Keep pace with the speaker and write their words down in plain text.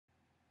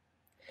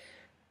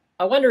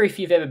I wonder if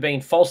you've ever been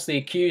falsely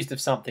accused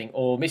of something,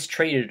 or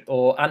mistreated,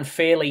 or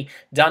unfairly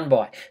done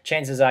by.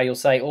 Chances are you'll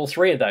say all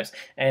three of those,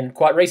 and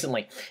quite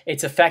recently.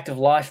 It's a fact of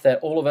life that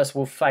all of us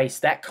will face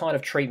that kind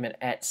of treatment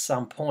at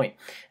some point.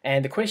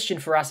 And the question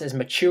for us as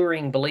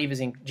maturing believers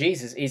in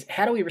Jesus is,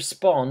 how do we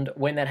respond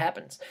when that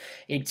happens?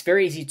 It's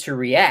very easy to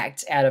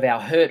react out of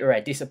our hurt or our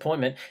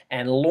disappointment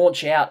and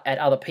launch out at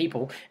other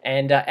people.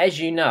 And as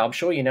you know, I'm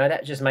sure you know,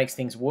 that just makes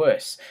things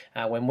worse.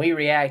 When we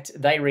react,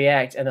 they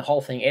react, and the whole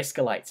thing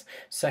escalates.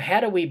 So how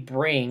do we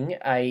bring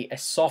a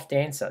soft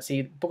answer?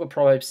 See, the book of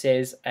Proverbs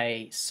says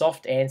a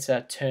soft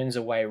answer turns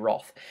away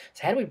wrath.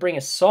 So how do we bring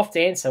a soft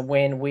answer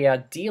when we are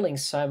dealing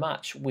so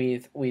much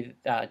with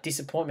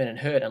disappointment and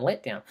hurt and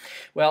letdown?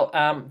 Well,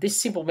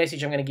 this simple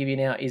message I'm going to give you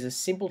now is a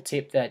simple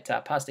tip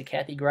that Pastor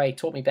Kathy Gray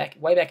taught me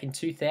way back in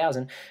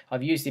 2000.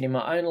 I've used it in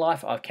my own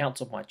life. I've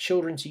counseled my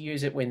children to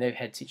use it when they've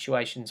had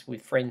situations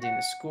with friends in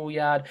the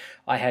schoolyard.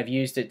 I have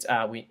used it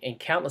in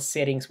countless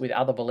settings with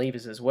other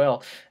believers as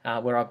well,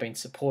 where I've been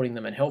supporting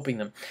them and helping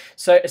them.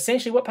 So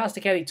essentially what Pastor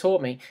Kathy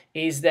taught me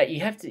is that you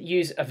have to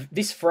use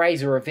this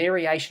phrase or a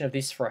variation of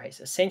this phrase.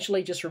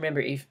 Essentially, just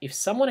remember, if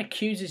someone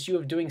accuses you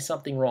of doing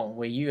something wrong,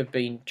 where you have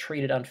been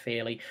treated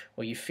unfairly,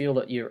 or you feel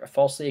that you're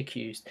falsely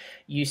accused,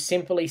 you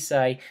simply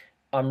say,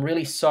 I'm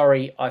really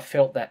sorry I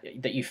felt that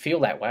you feel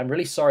that way. I'm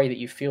really sorry that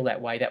you feel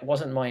that way. That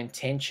wasn't my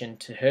intention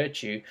to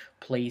hurt you.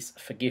 Please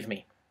forgive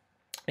me.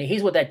 Now,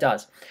 here's what that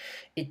does.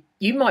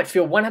 You might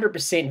feel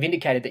 100%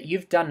 vindicated that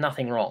you've done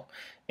nothing wrong.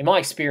 In my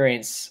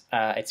experience,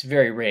 it's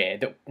very rare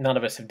that none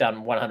of us have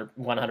done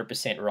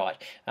 100%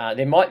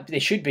 right. There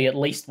should be at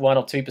least 1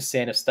 or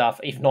 2% of stuff,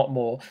 if not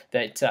more,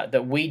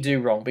 that we do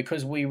wrong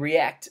because we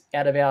react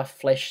out of our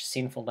flesh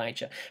sinful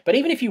nature. But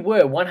even if you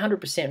were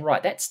 100%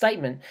 right, that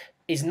statement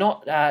is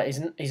not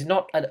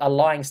a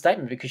lying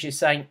statement, because you're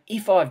saying,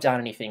 if I've done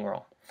anything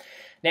wrong.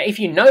 Now, if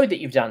you know that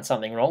you've done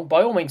something wrong,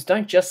 by all means,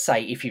 don't just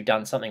say if you've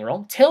done something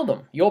wrong. Tell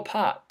them your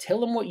part. Tell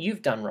them what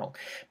you've done wrong.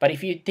 But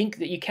if you think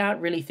that you can't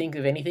really think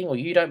of anything, or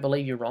you don't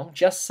believe you're wrong,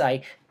 just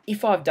say,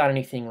 if I've done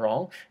anything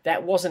wrong,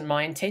 that wasn't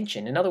my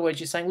intention. In other words,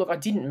 you're saying, look, I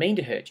didn't mean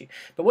to hurt you.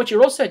 But what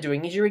you're also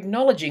doing is you're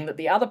acknowledging that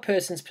the other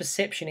person's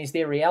perception is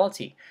their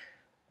reality.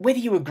 Whether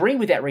you agree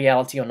with that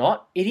reality or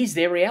not, it is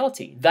their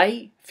reality.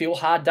 They feel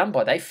hard done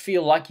by. They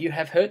feel like you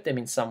have hurt them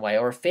in some way,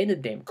 or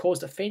offended them,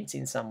 caused offense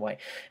in some way.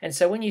 And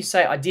so when you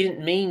say, I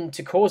didn't mean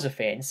to cause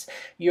offense,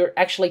 you're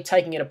actually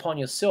taking it upon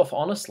yourself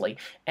honestly,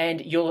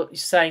 and you're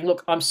saying,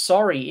 look, I'm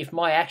sorry if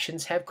my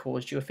actions have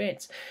caused you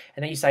offense.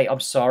 And then you say, I'm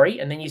sorry,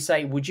 and then you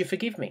say, would you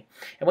forgive me?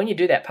 And when you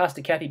do that,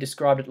 Pastor Kathy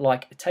described it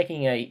like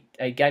taking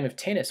a game of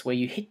tennis where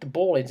you hit the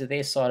ball into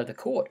their side of the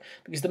court.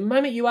 Because the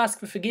moment you ask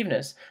for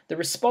forgiveness, the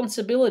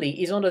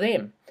responsibility is onto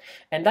them.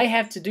 And they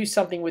have to do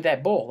something with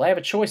that ball. They have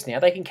a choice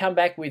now. They can come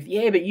back with,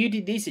 yeah, but you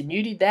did this and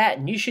you did that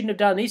and you shouldn't have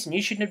done this and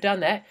you shouldn't have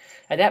done that.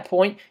 At that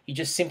point, you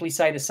just simply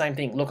say the same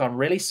thing. Look, I'm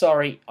really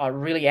sorry. I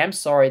really am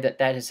sorry that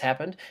has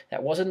happened.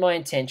 That wasn't my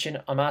intention.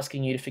 I'm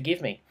asking you to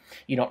forgive me.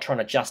 You're not trying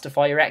to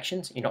justify your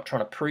actions. You're not trying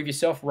to prove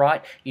yourself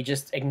right. You're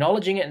just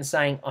acknowledging it and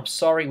saying, I'm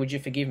sorry, would you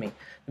forgive me?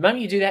 The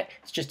moment you do that,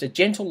 it's just a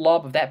gentle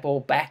lob of that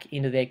ball back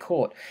into their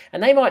court.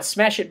 And they might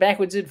smash it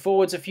backwards and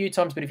forwards a few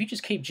times, but if you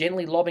just keep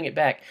gently lobbing it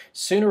back,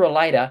 sooner or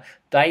later,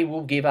 they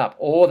will give up,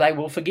 or they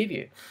will forgive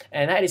you.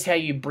 And that is how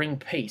you bring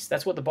peace.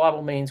 That's what the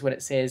Bible means when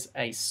it says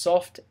a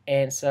soft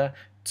answer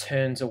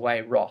turns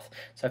away wrath.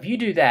 So if you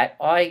do that,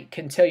 I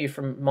can tell you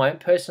from my own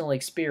personal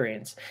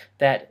experience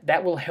that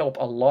that will help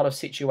a lot of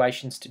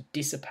situations to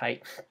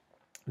dissipate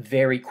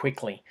very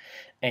quickly.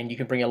 And you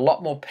can bring a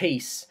lot more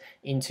peace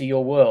into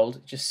your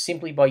world just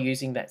simply by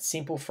using that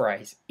simple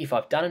phrase, if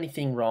I've done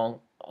anything wrong,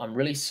 I'm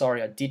really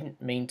sorry, I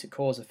didn't mean to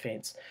cause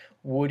offense.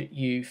 Would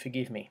you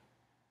forgive me?